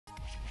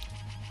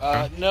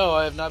No,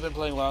 I have not been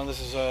playing long. This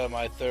is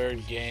my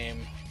third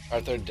game,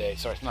 or third day.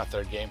 Sorry, not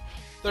third game,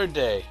 third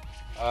day.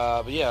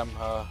 But yeah,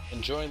 I'm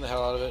enjoying the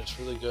hell out of it. It's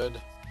really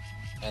good,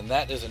 and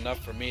that is enough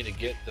for me to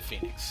get the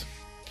Phoenix.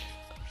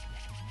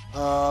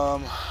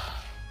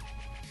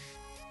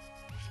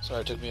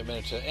 Sorry, it took me a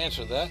minute to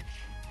answer that,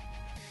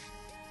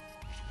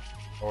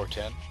 or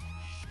 10.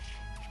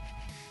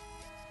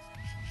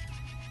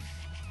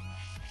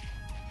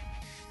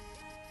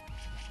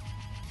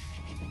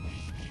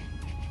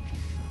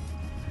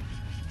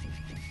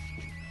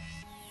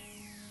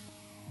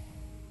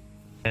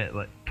 At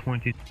like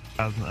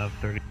 20,000 of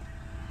 30.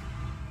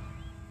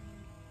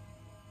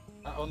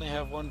 I only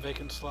have one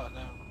vacant slot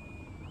now.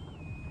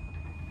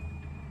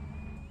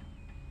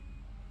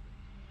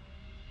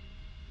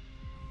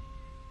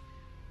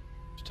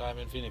 Time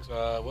in Phoenix.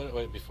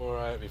 Wait, before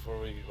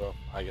we, well,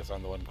 I guess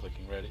I'm the one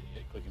clicking ready,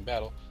 clicking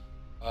battle.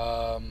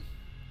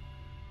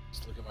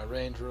 Let's look at my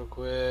range real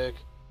quick.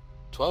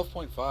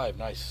 12.5,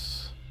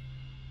 nice.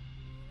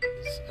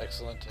 It's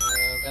excellent to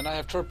have, and I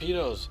have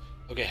torpedoes.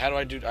 Okay, how do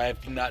I do? I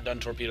have not done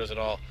torpedoes at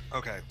all.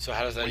 Okay. So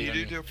how does that when even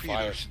you do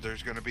torpedoes, fire?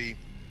 there's going to be,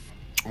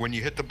 when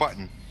you hit the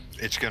button,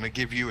 it's going to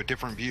give you a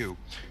different view,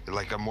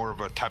 like a more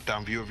of a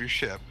top-down view of your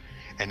ship,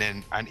 and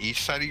then on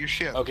each side of your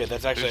ship. Okay,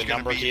 that's actually a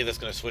number key that's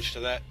going to switch to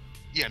that.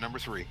 Yeah, number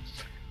 3.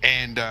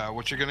 And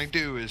what you're going to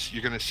do is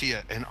you're going to see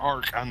an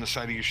arc on the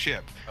side of your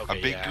ship, Okay,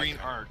 a big yeah, green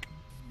arc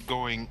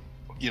going,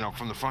 you know,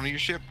 from the front of your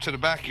ship to the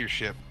back of your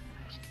ship,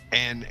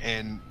 and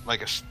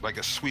like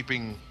a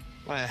sweeping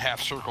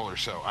half circle or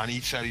so on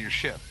each side of your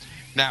ship.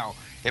 Now,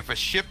 if a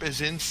ship is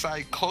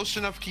inside close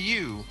enough to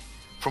you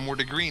from where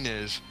the green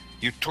is,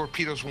 your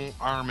torpedoes won't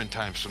arm in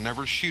time, so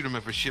never shoot them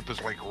if a ship is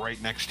like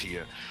right next to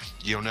you.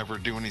 You'll never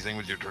do anything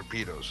with your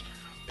torpedoes.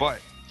 But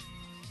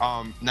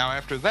now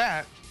after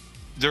that,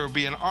 there will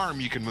be an arm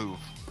you can move,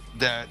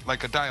 that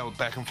like a dial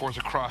back and forth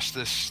across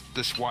this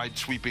wide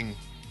sweeping.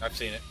 I've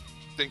seen it.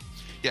 Thing.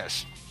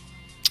 Yes,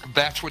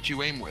 that's what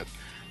you aim with.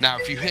 Now,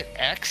 if you hit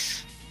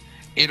X,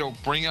 it'll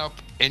bring up,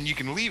 and you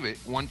can leave it.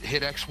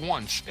 Hit X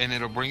once, and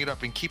it'll bring it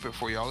up and keep it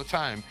for you all the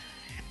time.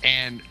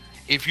 And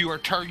if you are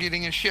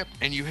targeting a ship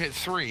and you hit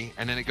 3,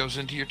 and then it goes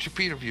into your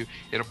torpedo view,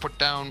 it'll put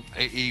down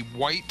a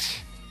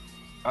white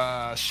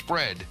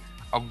spread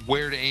of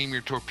where to aim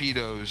your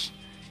torpedoes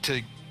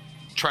to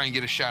try and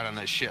get a shot on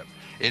that ship.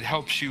 It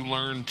helps you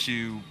learn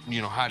to,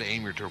 you know, how to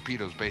aim your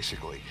torpedoes,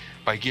 basically,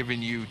 by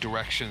giving you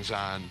directions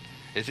on.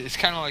 It's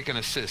kind of like an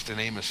assist, an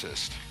aim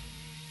assist.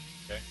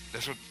 Okay.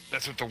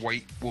 That's what the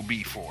white will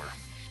be for.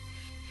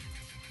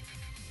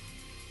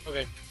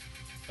 Okay.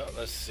 So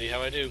let's see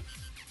how I do.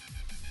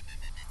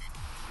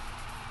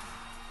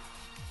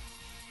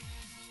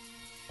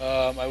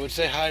 I would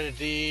say hi to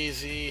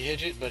DZ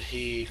Hidget, but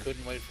he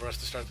couldn't wait for us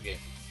to start the game.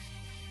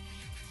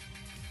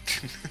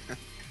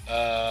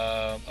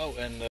 Oh,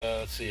 and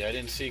let's see. I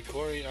didn't see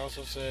Corey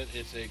also said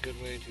it's a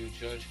good way to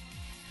judge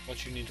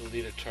what you need to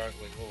lead a target.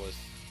 Wait, what was?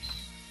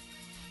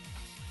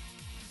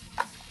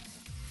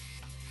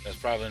 That's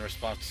probably in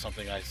response to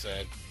something I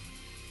said.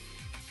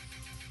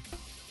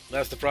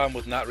 That's the problem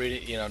with not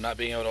reading, you know, not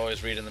being able to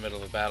always read in the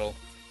middle of a battle.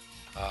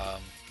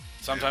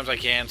 Sometimes I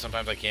can,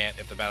 sometimes I can't.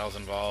 If the battle's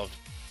involved,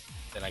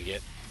 then I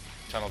get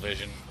tunnel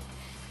vision.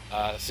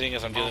 Seeing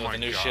as I'm dealing with a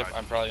new ship,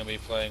 I'm probably gonna be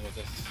playing with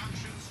this.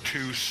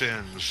 2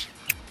 sins.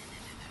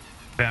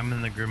 I'm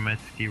in the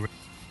Grimetsky.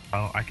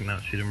 Oh, I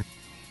cannot shoot him.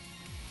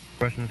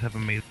 Russians have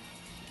amazing.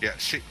 Yeah.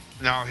 See,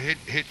 now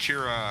hit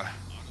your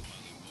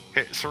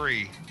hit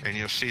 3, and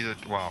you'll see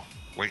that. Well,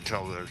 wait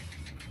until the.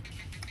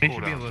 You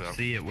should be able to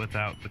see it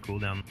without the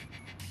cooldown.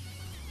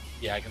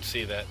 Yeah, I can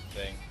see that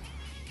thing.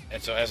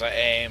 And so as I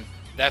aim,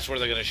 that's where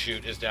they're gonna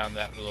shoot, is down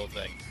that little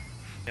thing.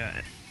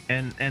 Yeah,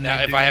 and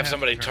now if I have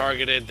somebody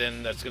targeted,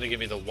 then that's gonna give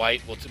me the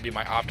white. Will be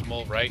my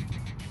optimal, right?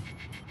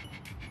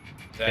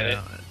 Is that it?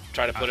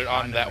 Try to put it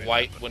on that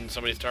white when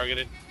somebody's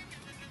targeted?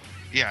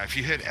 Yeah, if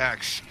you hit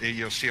X,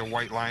 you'll see a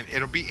white line.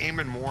 It'll be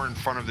aiming more in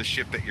front of the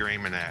ship that you're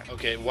aiming at.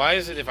 Okay, why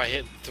is it if I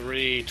hit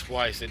 3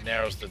 twice, it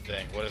narrows the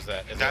thing? What is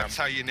that? That's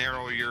how you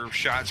narrow your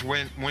shots.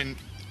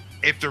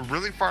 If they're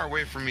really far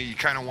away from me, you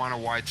kind of want a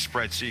wide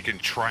spread so you can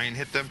try and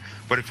hit them.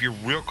 But if you're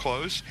real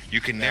close, you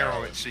can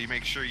narrow it, so you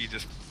make sure you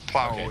just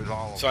plow with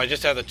all of them. So I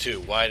just have the 2,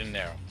 wide and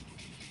narrow.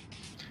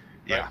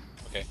 Yeah. Right?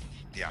 Okay.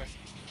 Yeah. Okay.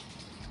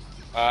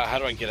 How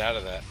do I get out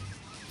of that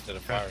instead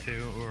of fire?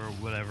 2 or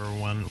whatever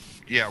one.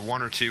 Yeah,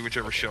 1 or 2,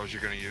 whichever shells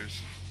you're going to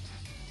use.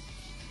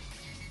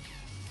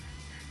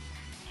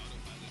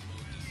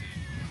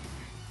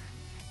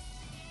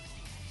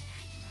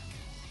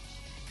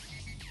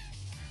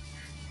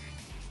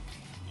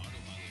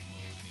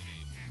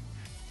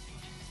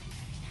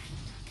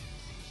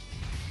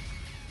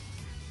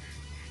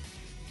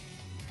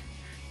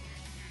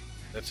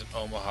 That's an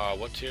Omaha.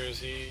 What tier is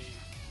he?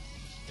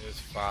 It is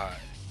 5.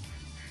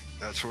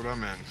 That's what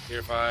I'm in.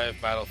 Tier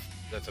 5 battle.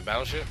 That's a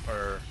battleship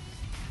or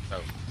no?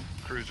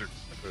 Cruiser.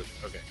 A cruiser.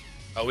 Okay.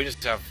 Oh, we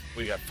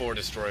got 4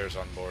 destroyers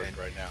on board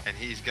right now. And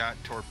he's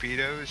got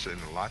torpedoes and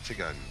lots of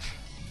guns.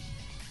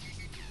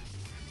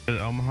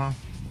 Omaha?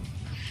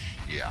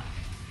 Yeah.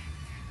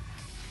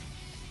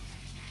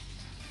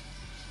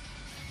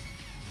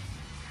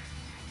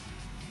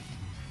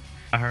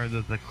 I heard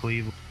that the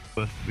Cleveland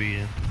was supposed to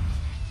be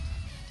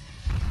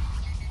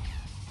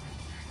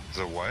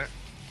The what?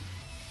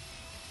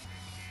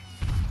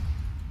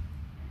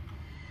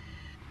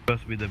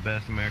 supposed to be the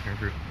best American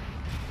crew.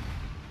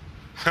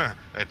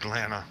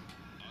 Atlanta.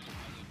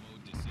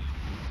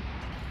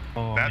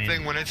 Oh, That man.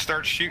 thing, when it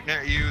starts shooting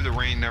at you, the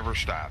rain never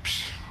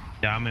stops.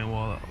 Yeah, I mean,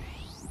 well,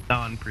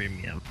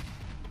 non-premium.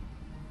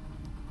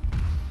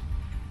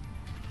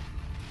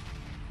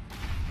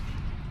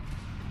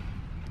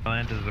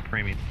 Atlanta's a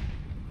premium.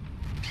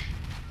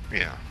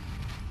 Yeah.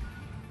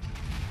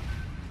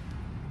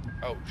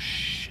 Oh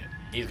shit!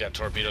 He's got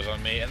torpedoes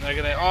on me, and they're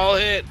gonna all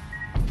hit.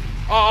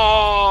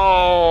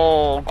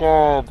 Oh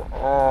god!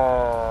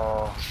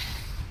 Oh.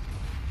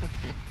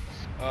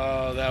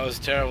 Oh, that was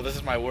terrible. This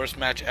is my worst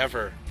match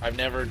ever. I've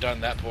never done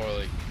that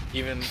poorly.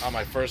 Even on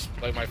my first,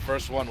 my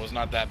first one was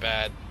not that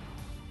bad.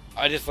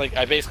 I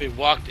basically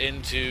walked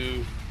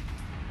into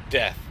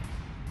death.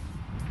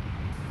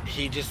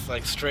 He just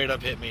straight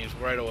up hit me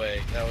right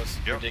away. That was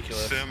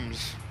ridiculous.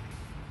 Sims.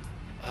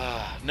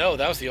 No,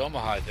 that was the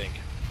Omaha, I think.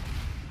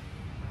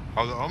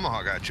 Oh, the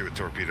Omaha got you with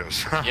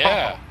torpedoes.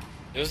 Yeah,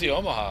 it was the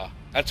Omaha.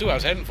 That's who I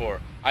was heading for.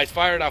 I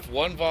fired off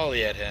one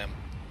volley at him,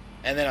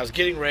 and then I was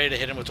getting ready to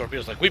hit him with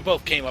torpedoes. We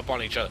both came up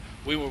on each other.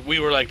 We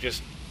were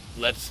just,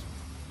 let's.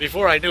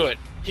 Before I knew it,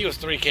 he was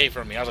 3K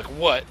from me. I was like,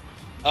 what?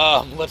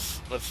 Let's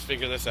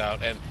figure this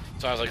out. And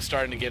so I was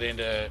starting to get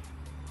into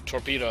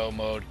torpedo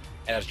mode,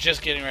 and I was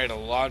just getting ready to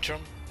launch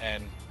him,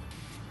 and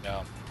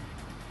no.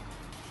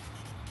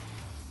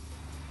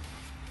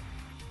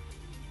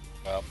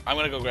 Well, I'm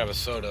gonna go grab a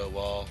soda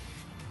while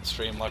the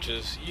stream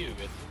watches you.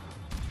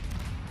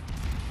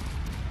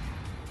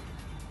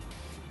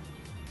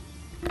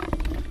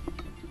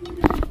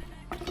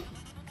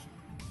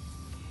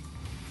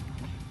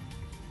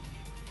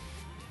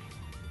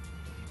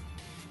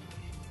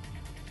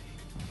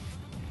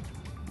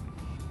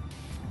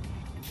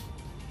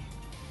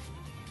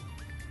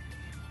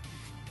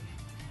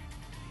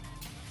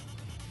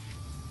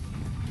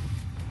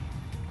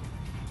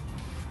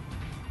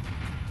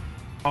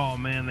 Oh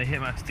man, they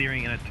hit my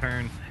steering in a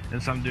turn,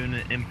 and so I'm doing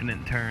an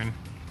infinite turn.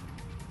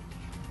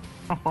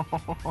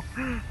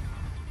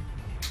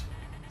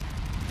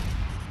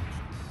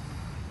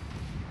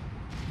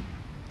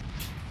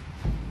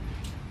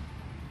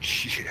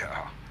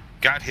 Yeah.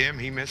 Got him,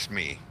 he missed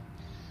me.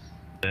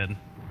 Dead.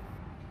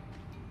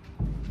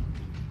 I'm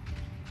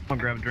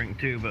gonna grab a drink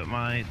too, but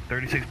my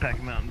 36 pack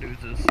of Mountain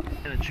Dews is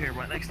in a chair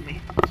right next to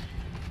me.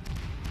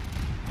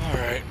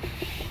 Alright.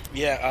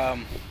 Yeah,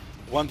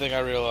 one thing I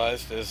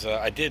realized is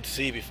I did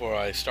see before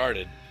I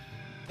started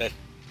that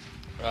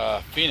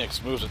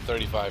Phoenix moves at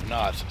 35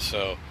 knots,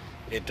 so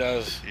it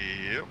does.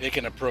 Yep. It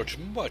can approach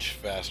much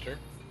faster.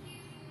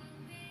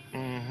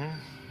 Mm-hmm.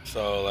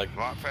 So A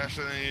lot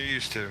faster than you're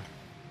used to.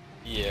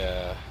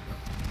 yeah,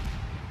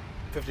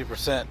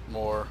 50%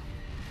 more.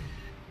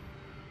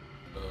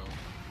 So.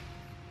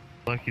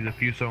 Lucky the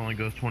Fuso only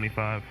goes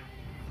 25.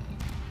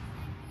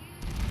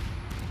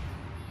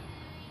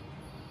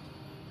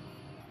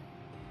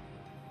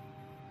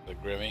 The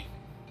Grimmy.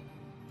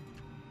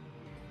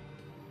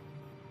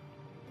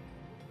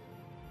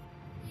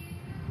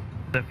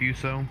 The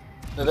Fuso.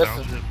 No,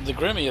 that's the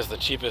Grimmy is the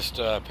cheapest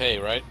pay,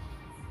 right?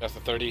 That's the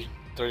 $30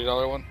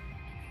 one.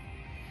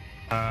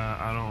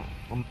 I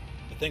don't.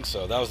 I think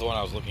so. That was the one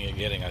I was looking at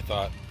getting. I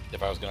thought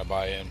if I was gonna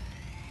buy in.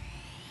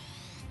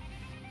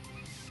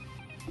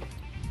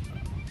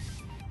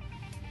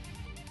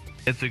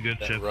 It's a good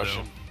That ship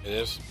Russian. It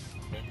is.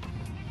 Okay.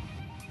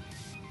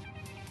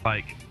 though.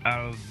 Like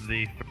out of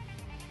the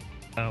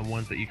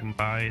ones that you can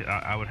buy,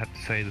 I would have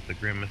to say that the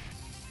Grim.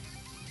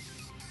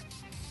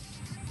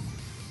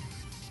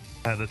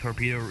 The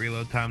torpedo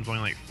reload time's only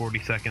like 40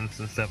 seconds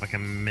instead of like a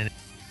minute.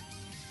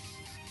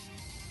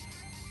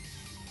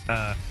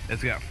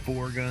 It's got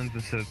 4 guns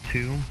instead of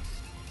 2.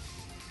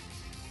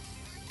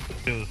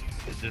 It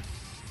just.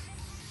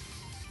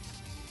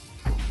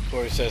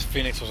 Corey says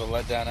Phoenix was a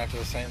letdown after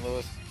the St.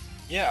 Louis.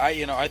 Yeah,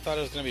 I thought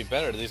it was going to be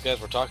better. These guys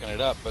were talking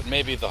it up, but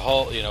maybe the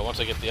whole, once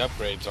I get the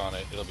upgrades on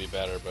it, it'll be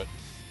better. But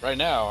right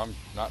now, I'm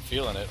not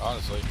feeling it,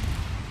 honestly.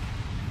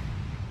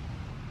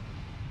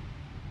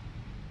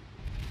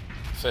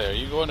 Say, are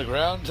you going to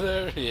ground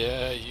there?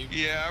 Yeah, you.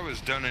 Yeah, I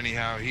was done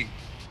anyhow. He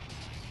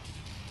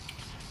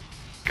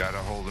got a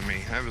hold of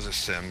me. That was a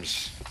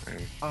Sims.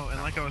 Oh,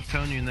 and like I was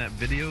telling you in that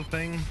video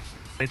thing,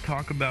 they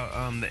talk about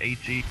the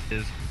HE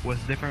is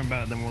what's different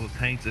about them with the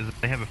tanks is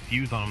they have a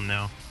fuse on them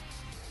now.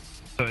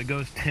 So it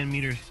goes 10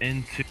 meters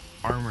into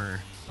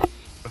armor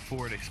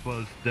before it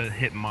explodes to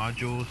hit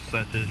modules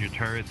such as your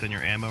turrets and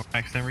your ammo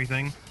racks and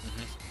everything.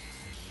 Mm-hmm.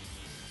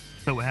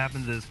 So what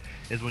happens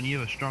is when you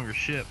have a stronger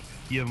ship,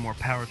 you have more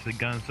power to the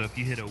gun. So if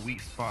you hit a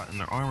weak spot in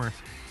their armor,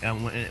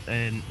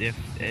 and if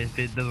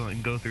it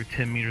doesn't go through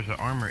 10 meters of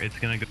armor, it's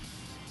gonna go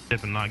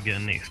ship and not get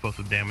any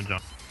explosive damage on.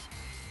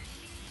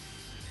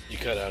 You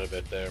cut out a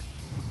bit there.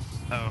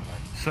 Oh,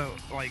 so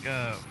like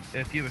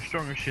if you have a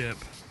stronger ship,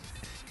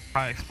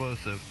 high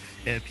explosive,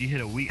 if you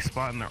hit a weak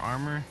spot in their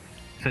armor,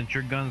 since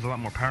your gun's a lot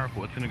more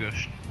powerful, it's gonna go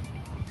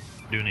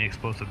do any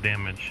explosive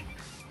damage,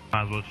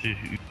 might as well choose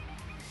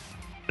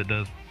that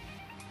does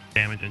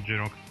damage in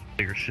general,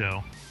 bigger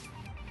shell.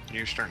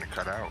 You're starting to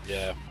cut out.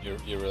 Yeah,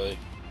 you're really.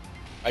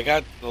 I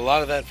got a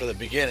lot of that for the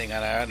beginning,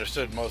 and I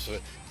understood most of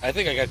it. I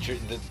think I got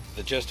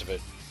the gist of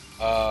it.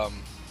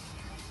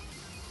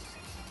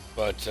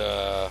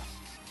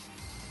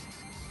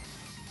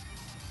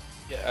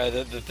 Yeah,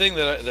 the thing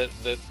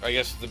that I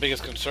guess the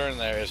biggest concern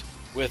there is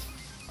with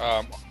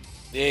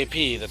the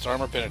AP that's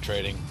armor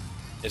penetrating.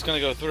 It's going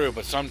to go through,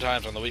 but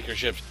sometimes on the weaker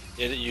ships,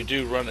 you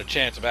do run a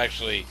chance of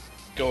actually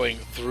going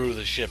through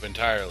the ship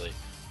entirely,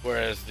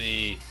 whereas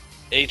the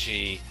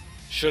HE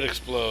should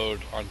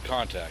explode on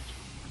contact.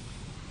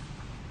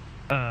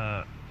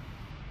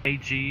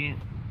 HE,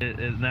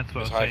 and that's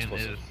what I was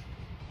saying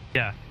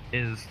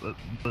is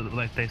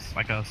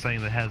like I was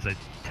saying, that has a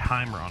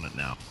timer on it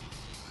now.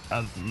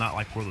 Not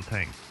like World of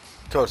Tanks.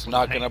 So it's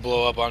not going to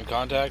blow up on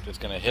contact. It's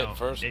going to hit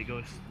first. It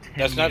goes.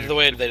 That's not the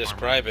way they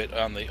describe it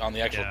on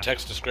the actual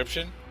text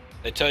description.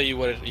 They tell you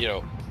what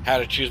how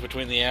to choose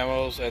between the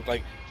ammos. And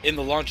like in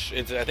the launch,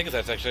 I think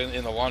that's actually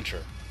in the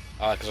launcher,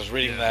 because I was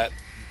reading that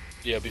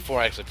before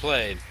I actually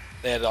played.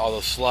 They had all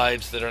those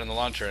slides that are in the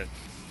launcher, and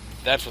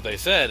that's what they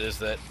said is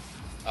that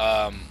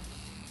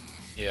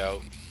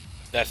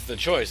that's the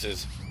choice,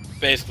 is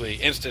basically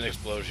instant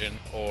explosion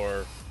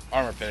or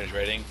armor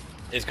penetrating.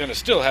 Is going to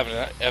still have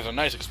a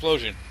nice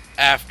explosion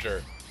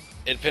after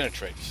it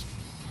penetrates.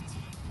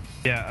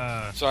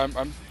 Yeah. So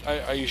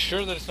are you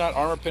sure that it's not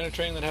armor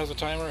penetrating that has a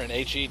timer and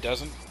HE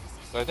doesn't?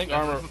 So I think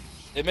armor.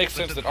 It makes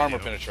sense that armor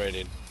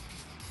penetrated.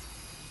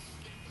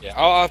 Yeah,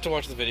 I'll have to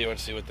watch the video and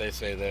see what they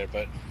say there,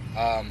 but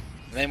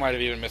they might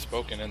have even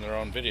misspoken in their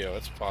own video.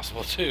 It's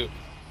possible too.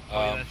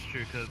 Yeah, that's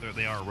true, because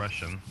they are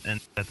Russian and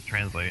that's to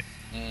translate.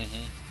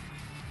 Mm-hmm.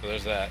 So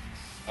there's that.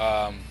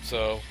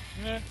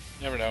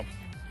 Never know.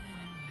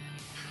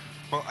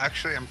 Well,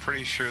 actually, I'm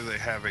pretty sure they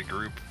have a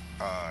group,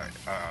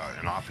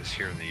 an office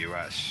here in the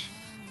U.S.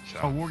 So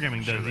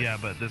Wargaming does, yeah,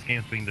 but this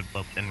game's being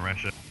developed in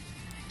Russia.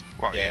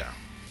 Well, yeah.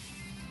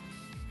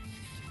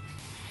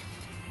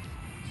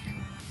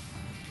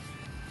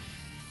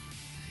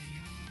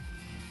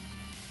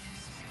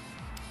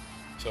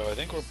 So I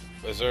think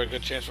is there a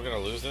good chance we're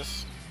going to lose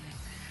this?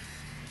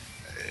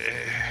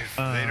 If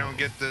they don't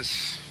get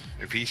this,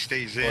 if he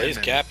stays in... Well, he's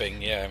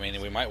capping, yeah. I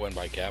mean, we might win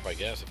by cap, I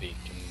guess, if he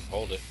can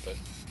hold it, but...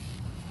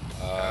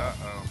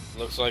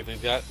 looks like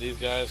they've got these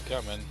guys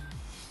coming.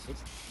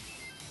 Oops.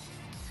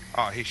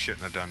 Oh, he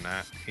shouldn't have done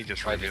that. He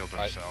just revealed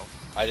himself.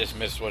 I just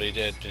missed what he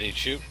did. Did he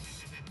shoot?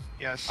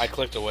 Yes. I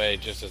clicked away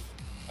just as...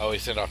 Oh, he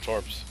sent off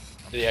torps.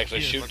 Did he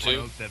actually shoot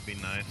too? That'd be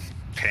nice.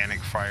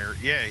 Panic fire.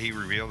 Yeah, he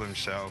revealed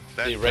himself.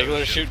 Did he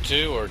regular shoot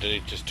too, or did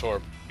he just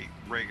torp?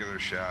 Regular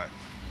shot.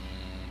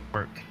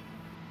 Worked.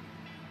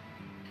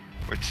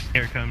 Which...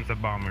 Here comes the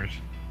bombers.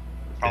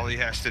 All he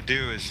has to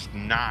do is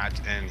not,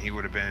 and he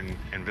would have been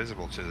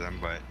invisible to them.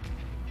 But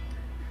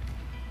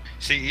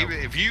see, even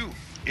if you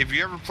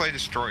ever play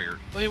Destroyer,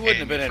 well, he wouldn't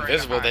have been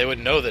invisible. They would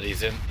know that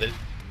he's in.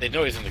 They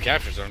know he's in the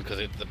capture zone because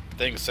the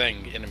thing's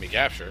saying enemy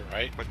capture,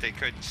 right? But they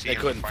couldn't see. They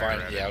couldn't find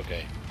it. Yeah,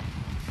 okay.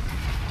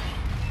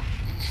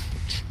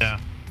 Yeah,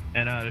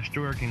 and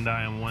Destroyer can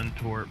die in one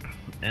torp,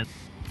 and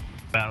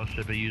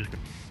battleship it used.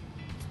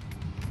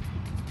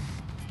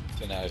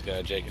 So now he's got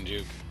a Jake and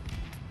Juke.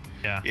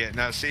 Yeah. Yeah.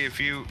 Now, see, if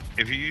you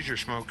use your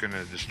smoke in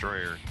a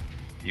Destroyer,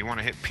 you want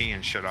to hit P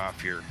and shut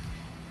off your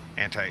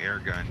anti-air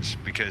guns,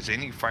 because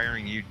any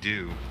firing you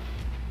do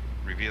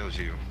reveals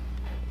you.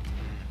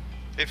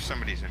 If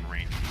somebody's in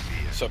range to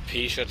see it. So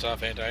P shuts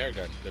off anti-air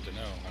gun. Good to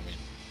know. I mean,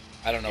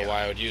 I don't know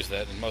why I would use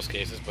that in most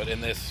cases, but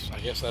in this, I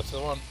guess that's the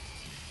one.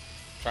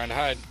 Trying to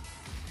hide.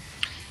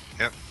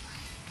 Yep.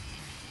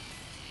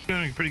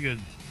 Doing a pretty good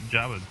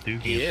job of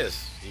duking. He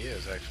is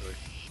actually.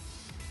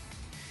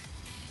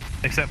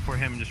 Except for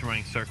him just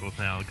running circles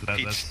now,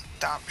 because that's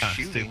stop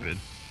shooting. Stupid.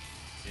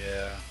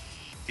 Yeah.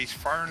 He's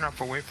far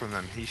enough away from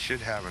them. He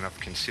should have enough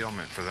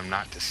concealment for them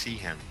not to see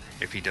him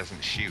if he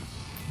doesn't shoot.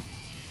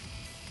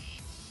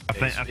 I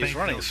think he's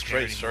running a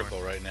straight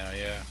circle right now.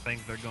 Yeah. I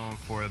think they're going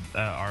for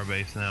our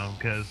base now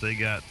because they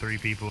got 3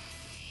 people.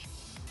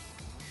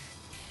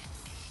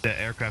 The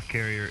aircraft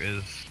carrier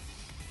is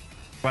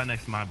right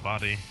next to my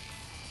body.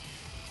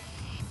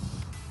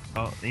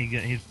 Oh,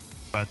 he's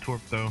by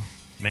torp though.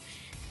 Man.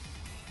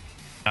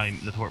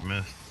 The torp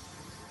missed.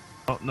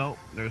 Oh no,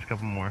 there's a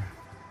couple more.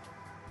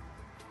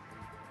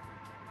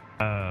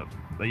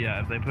 But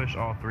yeah, if they push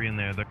all 3 in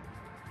there, they're...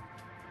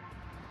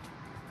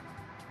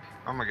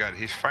 Oh my god,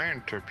 he's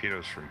firing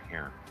torpedoes from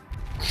here.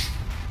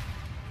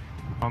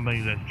 I don't think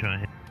he's actually trying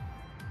to hit.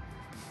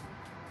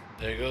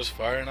 There he goes,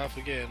 firing off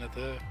again at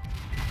the...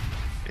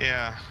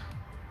 Yeah.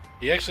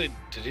 He actually...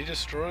 Did he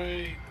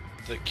destroy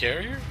the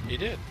carrier? He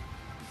did.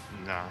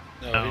 No.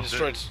 No, he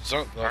destroyed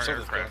something. Our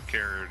aircraft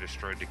carrier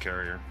destroyed the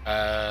carrier.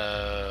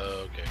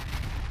 Okay.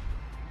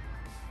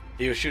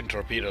 He was shooting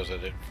torpedoes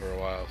at it for a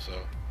while, so...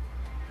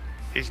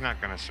 He's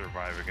not going to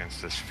survive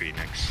against this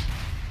Phoenix.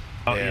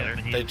 Oh yeah,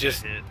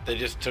 yeah, they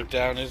just took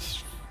down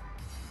his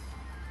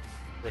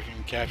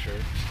freaking capture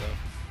stuff.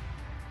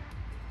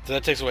 So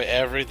that takes away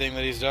everything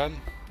that he's done?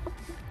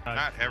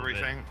 Not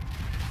everything,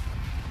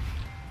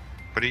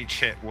 but each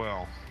hit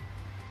will.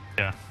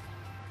 Yeah.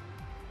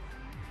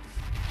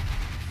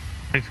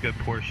 Takes a good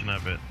portion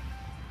of it.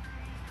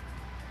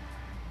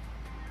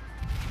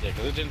 Yeah,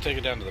 because it didn't take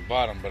it down to the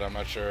bottom, but I'm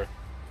not sure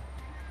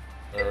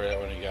where we're at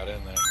when he got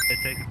in there.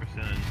 It takes a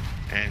percentage.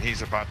 And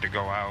he's about to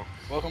go out.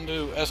 Welcome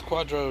to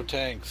Esquadro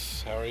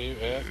Tanks. How are you?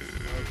 Yeah.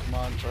 Oh, come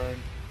on, turn.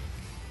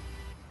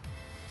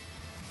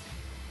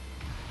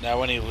 Now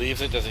when he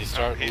leaves it, does he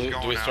start? Do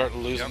we start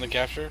losing the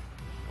capture?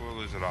 We'll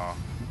lose it all.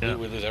 Yep.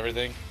 We lose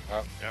everything.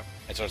 Oh. Yep.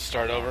 And so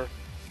start over.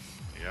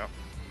 Yep.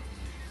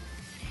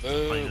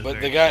 Ooh, but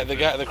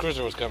the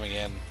cruiser was coming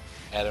in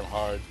at him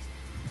hard.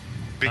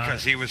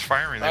 Because he was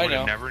firing. They would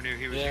have never knew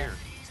he was here.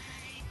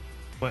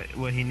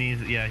 What he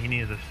needs, he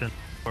needs to send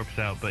the corpse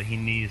out, but he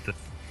needs to.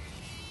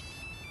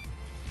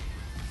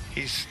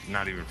 He's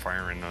not even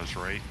firing those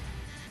right.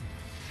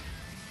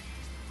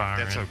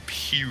 Firing. That's a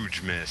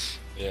huge miss.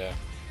 Yeah.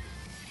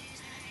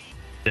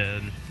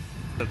 Dead.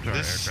 That's our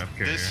aircraft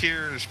carrier. This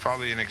here is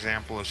probably an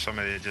example of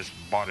somebody that just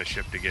bought a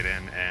ship to get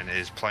in and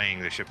is playing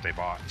the ship they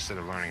bought instead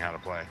of learning how to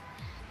play.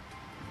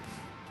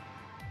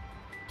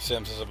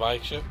 Sims is a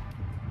bike ship?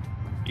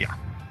 Yeah.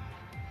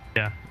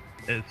 Yeah.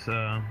 It's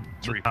the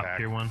top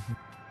tier one.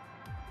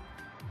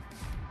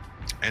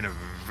 And a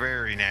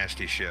very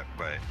nasty ship,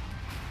 but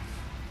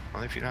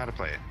only if you know how to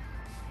play it.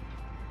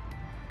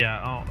 Yeah,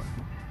 I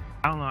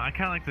don't know. I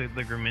kind of like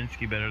the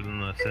Graminsky better than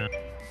the Sim.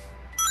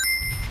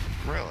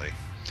 Really?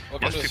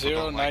 Welcome to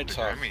Zero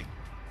Nighthawk.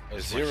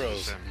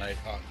 Zero's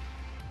Nighthawk.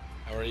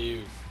 How are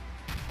you?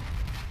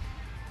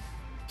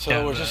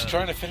 So we're just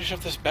trying to finish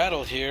up this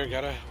battle here.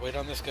 Gotta wait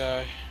on this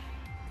guy.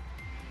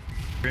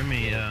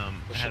 Grimmy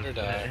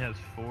has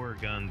 4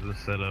 guns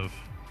instead of.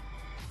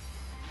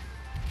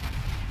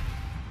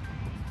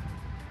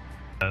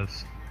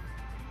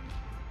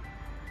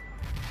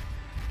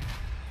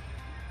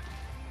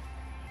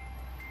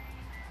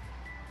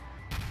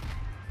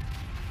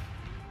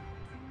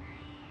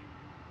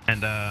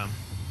 And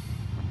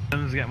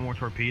Sims got more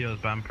torpedoes,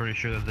 but I'm pretty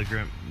sure that the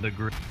Grim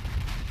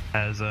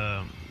has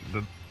the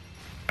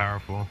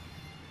powerful.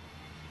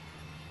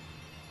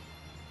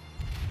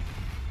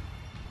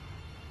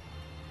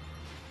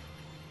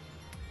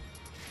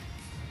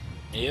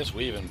 He is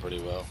weaving pretty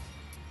well.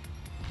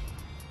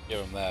 Give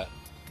him that.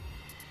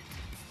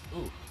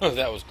 Ooh,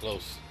 that was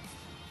close.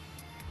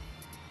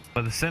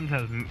 But the Sims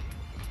has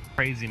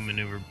crazy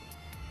maneuver.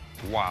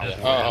 Wow. Yeah.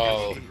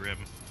 Oh.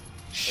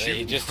 Shoot.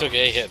 He just took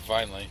a hit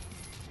finally.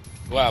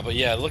 Wow, but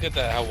yeah, look at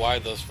that, how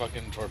wide those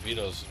fucking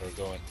torpedoes are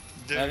going.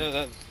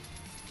 Dude,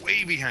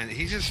 way behind.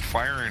 He's just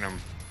firing them.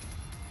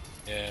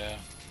 Yeah.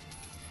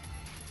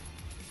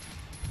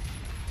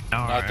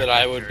 Not that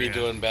I would be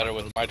doing better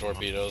with my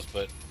torpedoes,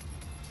 but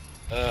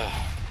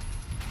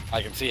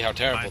I can see how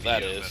terrible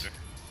that is. Better.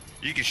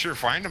 You can sure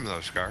find them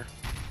though, Scar.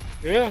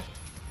 Yeah.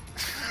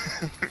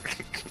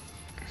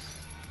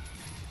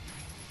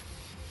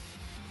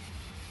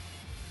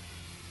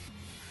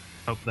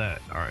 Hope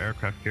that our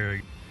aircraft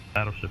carrier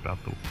battleship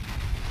out the way.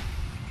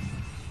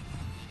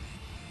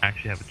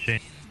 Actually have a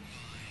chance.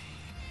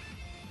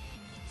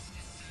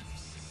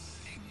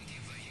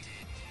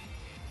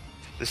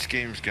 This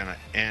game's gonna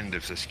end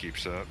if this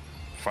keeps up.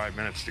 5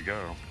 minutes to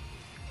go.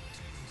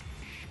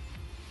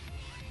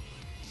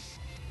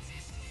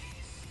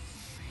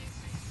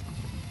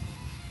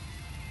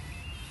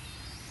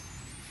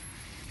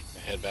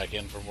 Head back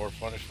in for more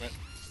punishment.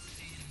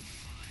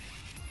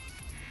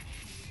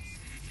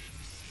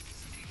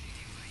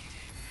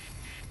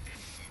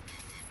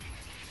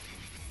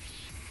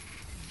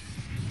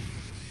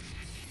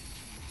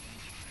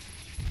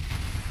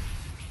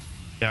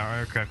 Yeah, our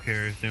aircraft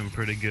carrier is doing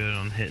pretty good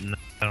on hitting the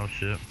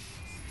battleship.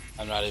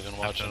 I'm not even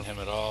watching him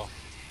at all.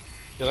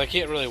 Because I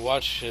can't really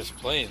watch his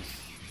planes,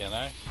 can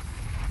I?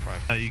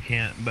 No, you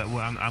can't, but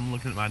I'm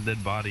looking at my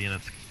dead body and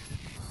it's...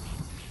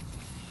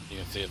 You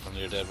can see it from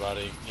your dead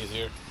body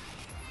easier?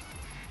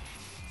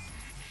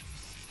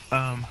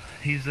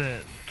 He's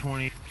at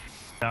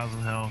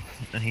 20,000 health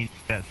and he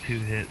got 2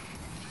 hits.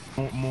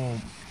 More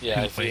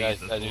yeah, I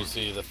do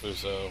see the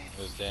Fuso,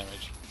 his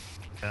damage.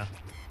 Yeah.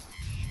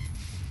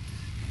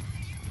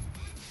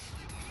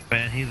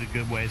 Man, he's a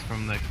good ways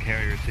from the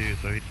carrier too,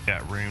 so he's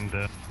got room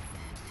to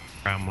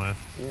run with.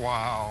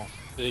 Wow.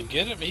 Did he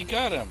get him? He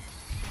got him.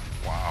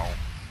 Wow.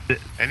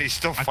 And he's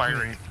still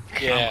firing.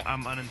 Yeah.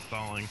 I'm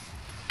uninstalling.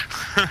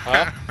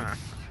 Huh?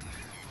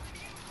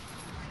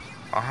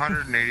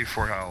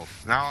 184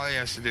 health. Now all he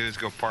has to do is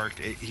go park.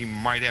 He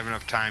might have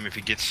enough time if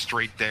he gets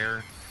straight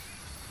there.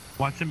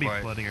 Watch him be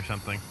flooding or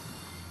something.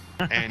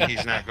 And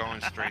he's not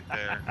going straight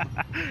there.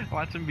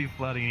 Watch him be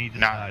flooding and he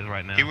just dies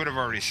right now. He would have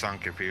already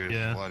sunk if he was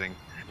flooding.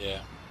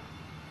 Yeah.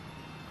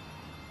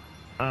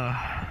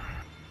 Come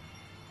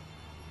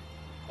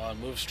on,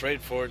 move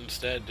straight forward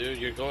instead, dude.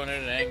 You're going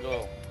at an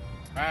angle.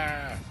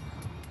 Ah.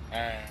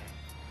 Ah.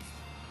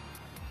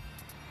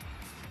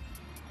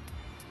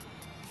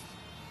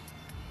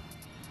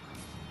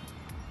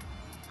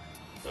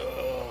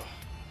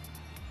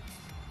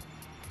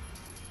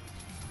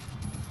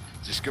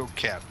 go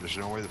cap. There's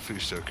no way the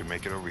Fusto can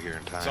make it over here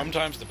in time.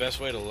 Sometimes the best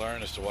way to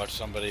learn is to watch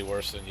somebody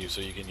worse than you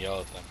so you can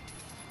yell at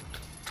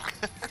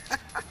them.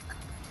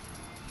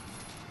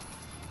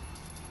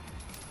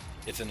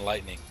 It's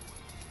enlightening.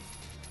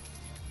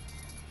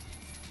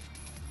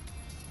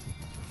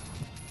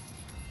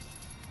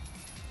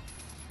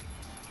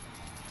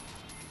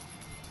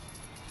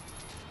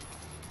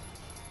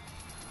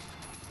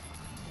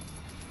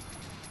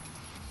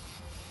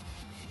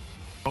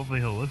 Hopefully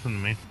he'll listen to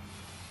me.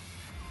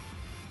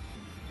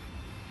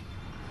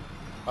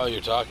 Oh,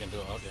 you're talking to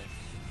him. Okay.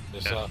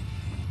 Just, Yeah.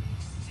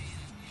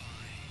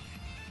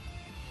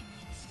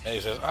 And he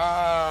says,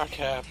 "Ah,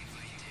 Cap."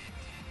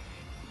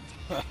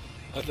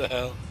 What the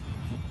hell?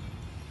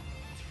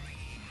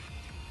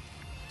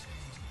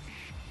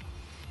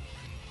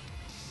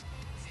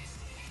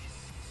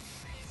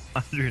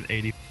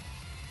 $180.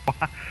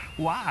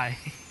 Why?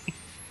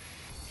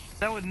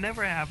 That would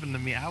never happen to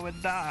me. I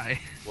would die.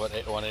 What,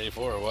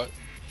 184 or what?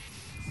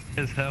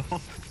 His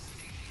health.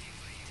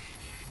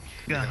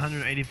 Got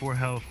 184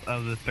 health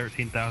of the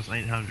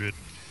 13,800.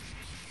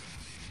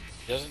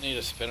 He doesn't need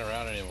to spin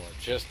around anymore.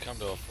 Just come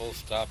to a full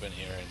stop in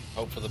here and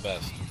hope for the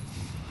best.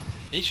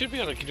 He should be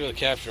able to do a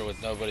capture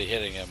with nobody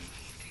hitting him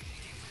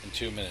in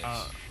 2 minutes.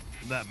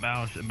 That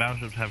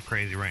battleships have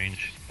crazy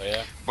range. Oh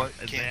yeah? But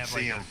They can't have,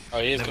 see like, him. Oh,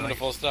 he is They coming like- to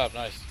full stop.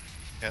 Nice.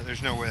 Yeah,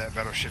 there's no way that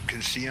battleship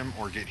can see him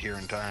or get here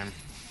in time.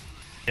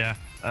 Yeah,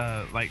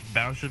 like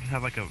battleships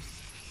have like a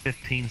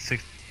 15,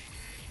 16.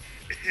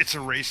 It's a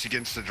race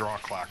against the draw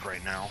clock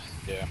right now.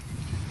 Yeah.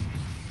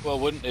 Well,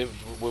 wouldn't it,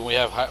 when we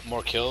have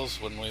more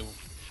kills, wouldn't we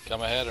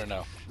come ahead or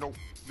no? Nope,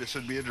 this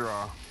would be a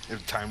draw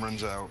if time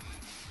runs out.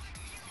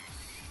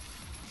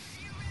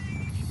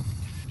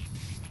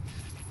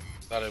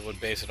 Thought it would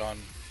base it on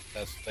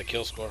the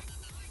kill score.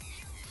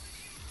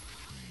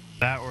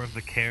 That or if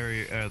the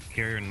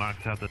carrier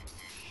knocks out the.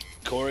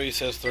 Corey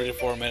says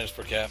 34 minutes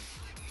for Cap.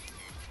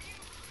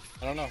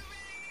 I don't know.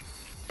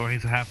 Or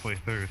he's halfway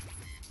through.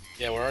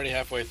 Yeah, we're already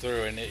halfway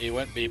through, and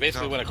he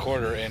basically went a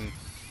quarter in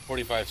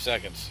 45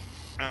 seconds.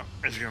 No,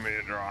 it's gonna be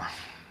a draw.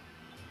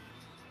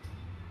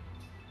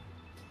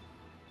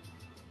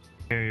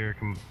 Carrier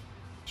can.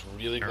 It's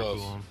really carpool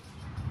close. him.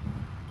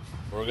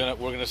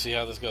 We're gonna see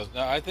how this goes.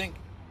 Now I think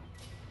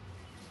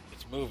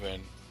it's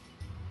moving.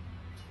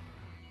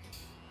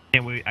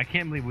 I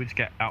can't believe we just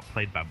got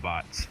outplayed by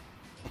bots.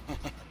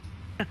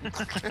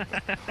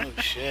 Oh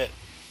shit!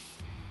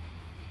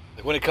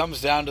 Like when it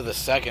comes down to the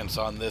seconds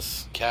on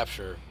this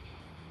capture,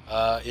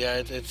 yeah,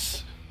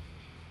 it's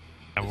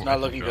not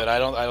looking good.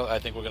 I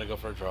think we're gonna go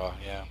for a draw.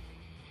 Yeah.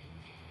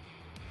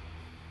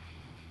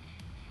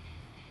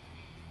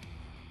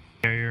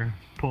 Carrier,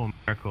 pull a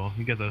miracle.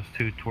 You got those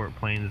 2 tort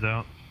planes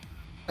out.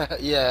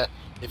 Yeah.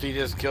 If he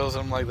just kills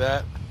him like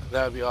that,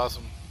 that would be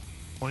awesome.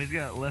 Well, he's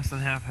got less than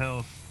half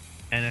health,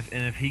 and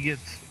if he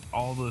gets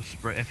all those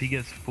spread, if he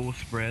gets full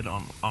spread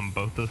on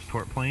both those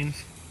tort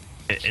planes,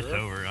 it's Sure.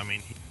 over. I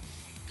mean,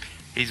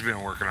 He's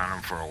been working on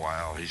him for a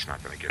while. He's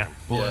not gonna get him.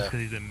 well, Yeah. that's because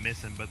he's been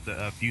missing, but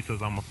the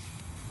Fuso's almost.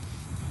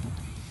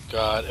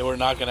 God, we're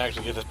not gonna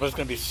actually get this, but it's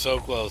gonna be so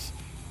close.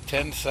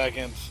 10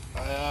 seconds.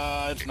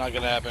 It's not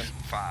gonna happen.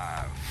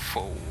 5,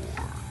 4,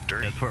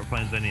 3. Yeah, tort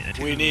planes.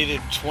 We needed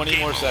 20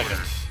 more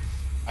seconds.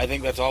 I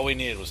think that's all we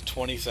needed was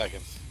 20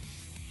 seconds.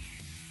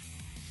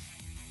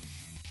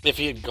 If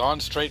he had gone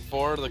straight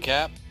forward to the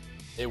cap,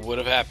 it would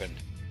have happened.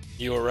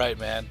 You were right,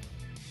 man.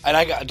 And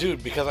I got,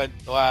 dude, because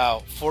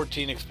wow,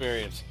 14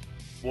 experience.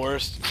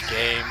 Worst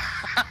game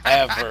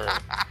ever.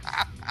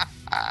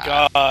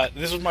 God,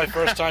 this was my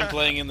first time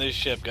playing in this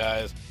ship,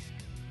 guys.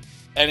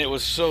 And it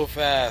was so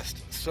fast.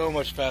 So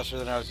much faster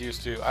than I was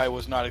used to. I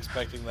was not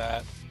expecting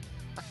that.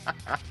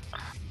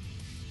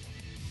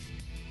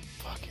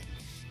 Fucking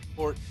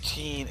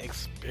 14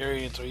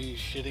 experience. Are you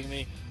shitting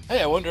me?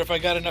 Hey, I wonder if I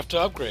got enough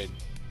to upgrade.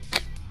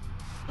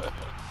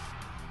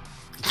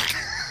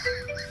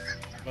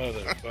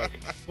 Motherfucker.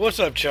 What's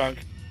up, Chunk?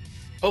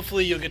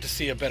 Hopefully you'll get to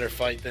see a better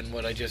fight than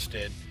what I just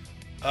did.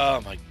 Oh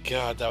my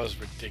god, that was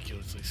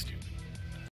ridiculously stupid.